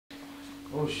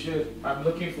Oh shit, I'm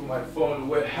looking for my phone.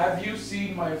 Where have you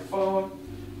seen my phone?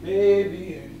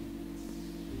 Baby,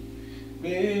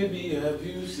 baby, have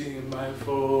you seen my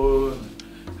phone?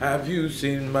 Have you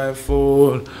seen my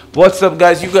phone? What's up,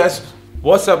 guys?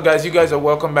 What's up, guys? You guys are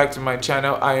welcome back to my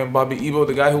channel. I am by.Flamboy,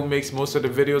 the guy who makes most of the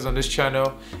videos on this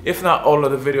channel, if not all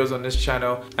of the videos on this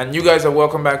channel. And you guys are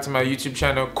welcome back to my YouTube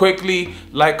channel. Quickly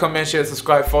like, comment, share,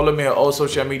 subscribe, follow me on all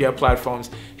social media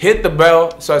platforms. Hit the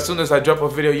bell so as soon as I drop a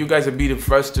video, you guys will be the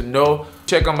first to know.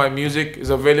 Check out my music. It's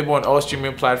available on all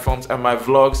streaming platforms, and my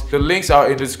vlogs. The links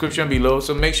are in the description below,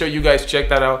 so make sure you guys check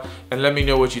that out and let me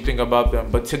know what you think about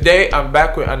them. But today I'm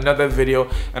back with another video,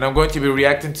 and I'm going to be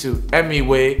reacting to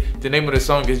EMIWAY. The name of the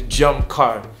song is Jump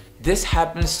Card. This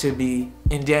happens to be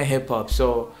Indian hip-hop,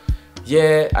 so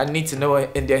yeah, I need to know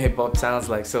what Indian hip-hop sounds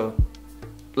like, so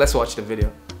let's watch the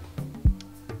video.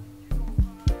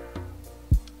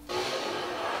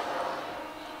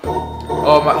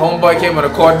 Oh, my homeboy came on a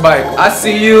quad bike. I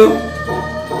see you.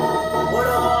 What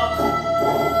up?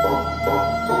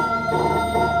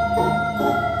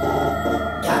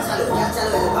 क्या चालू है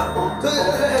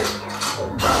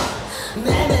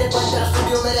मैं मेरे पंद्रह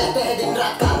studio में रहते हैं दिन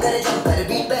रात काम करे जम कर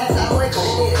बीट पे है फ्लैम्बॉय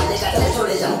खड़े नहीं रहने का चले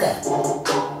छोड़े जम कर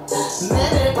मैं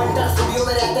मेरे पंद्रह स्टूडियो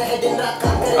में रहते हैं दिन रात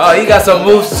काम करे Oh, he got some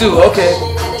moves too. Okay.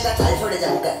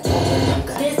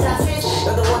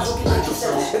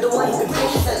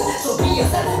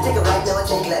 Take a right, never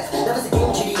take left. Never a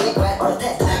game, cheating, make right or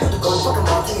theft. To go fucking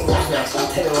ball, taking national.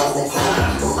 Take a loss next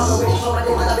time. I'm ready for my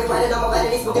day, but I've been riding on my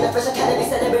vanity, smoking a fresh cannabis,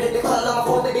 celebrated, they call on my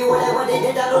phone, baby, whatever they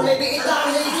did, I don't maybe it's not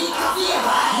lazy, coffee,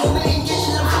 bye. You may engage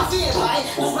in coffee, bye.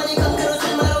 This money come karo,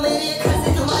 chal maro, meri ek khas se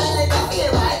tumhare liye coffee,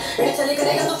 bye. It chale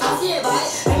karega to faasi, bye.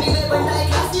 Anyway, banda ek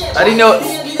classy, I didn't know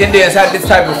Indians had this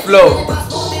type of flow.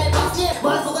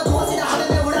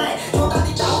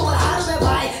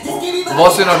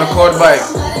 Bossing on a quad bike.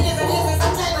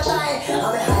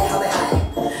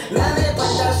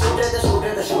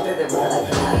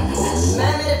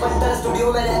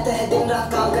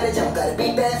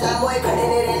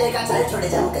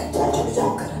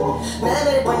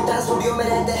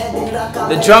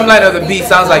 The drum line of the beat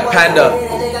sounds like Panda.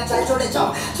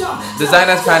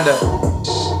 Designer's Panda.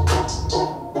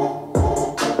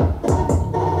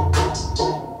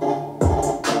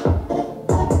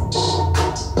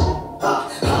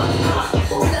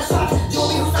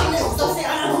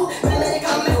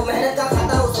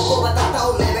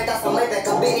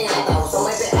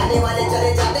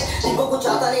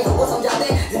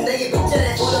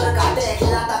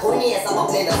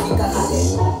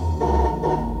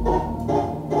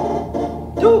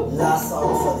 Last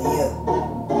song for the year.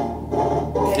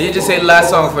 Did you just say last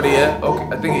song for the year? Okay,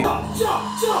 I think he...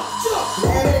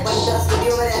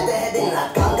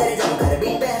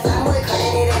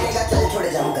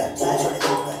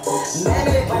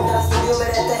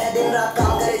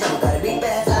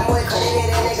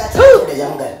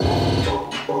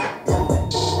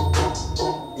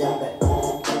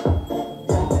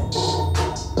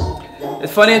 The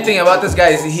funny thing about this guy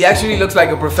is he actually looks like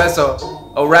a professor.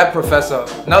 A rap professor.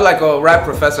 Not like a rap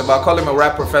professor, but I call him a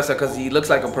rap professor because he looks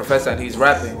like a professor and he's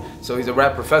rapping. So he's a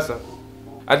rap professor.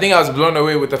 I think I was blown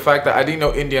away with the fact that I didn't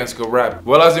know Indians could rap.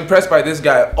 Well, I was impressed by this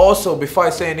guy. Also, before I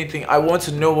say anything, I want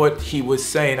to know what he was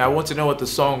saying. I want to know what the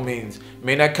song means.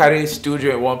 May not carry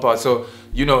studio in one part. So,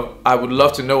 you know, I would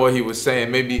love to know what he was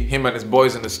saying. Maybe him and his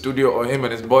boys in the studio, or him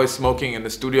and his boys smoking in the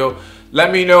studio.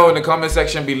 Let me know in the comment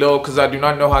section below, because I do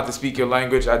not know how to speak your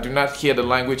language. I do not hear the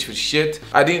language for shit.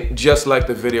 I didn't just like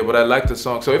the video, but I like the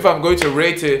song. So if I'm going to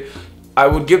rate it, I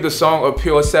would give the song a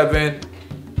pure 7.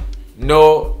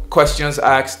 No questions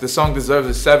asked. The song deserves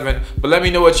a 7. But let me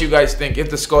know what you guys think.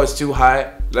 If the score is too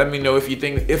high, let me know. If you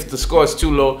think if the score is too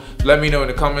low, let me know in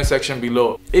the comment section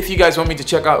below. If you guys want me to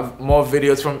check out more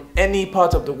videos from any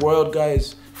part of the world,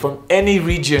 guys, from any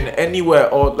region, anywhere,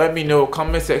 or let me know,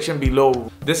 comment section below.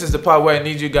 This is the part where I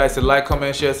need you guys to like,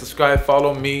 comment, share, subscribe,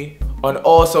 follow me on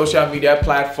all social media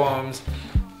platforms.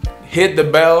 Hit the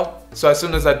bell so as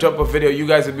soon as I drop a video, you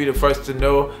guys will be the first to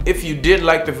know. If you did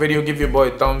like the video, give your boy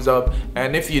a thumbs up.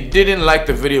 And if you didn't like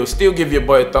the video, still give your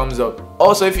boy a thumbs up.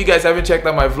 Also, if you guys haven't checked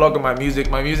out my vlog or my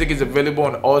music is available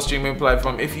on all streaming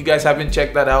platforms. If you guys haven't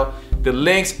checked that out, the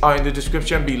links are in the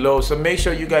description below. So make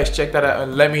sure you guys check that out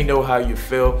and let me know how you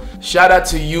feel. Shout out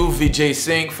to you, Vijay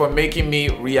Singh, for making me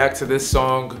react to this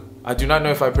song. I do not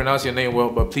know if I pronounce your name well,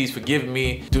 but please forgive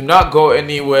me. Do not go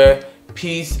anywhere.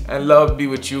 Peace and love be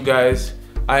with you guys.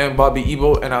 I am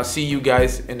by.Flamboy, and I'll see you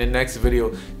guys in the next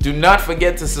video. Do not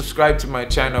forget to subscribe to my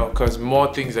channel because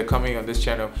more things are coming on this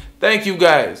channel. Thank you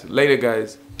guys. Later,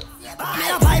 guys.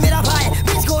 मेरा भाई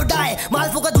बीच को उड़ाए माल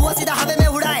फूका धुआं सीधा हवा में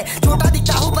उड़ाए छोटा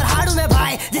दिखता हूँ पर हाड़ू में भाई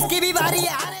मेरी बारी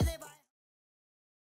है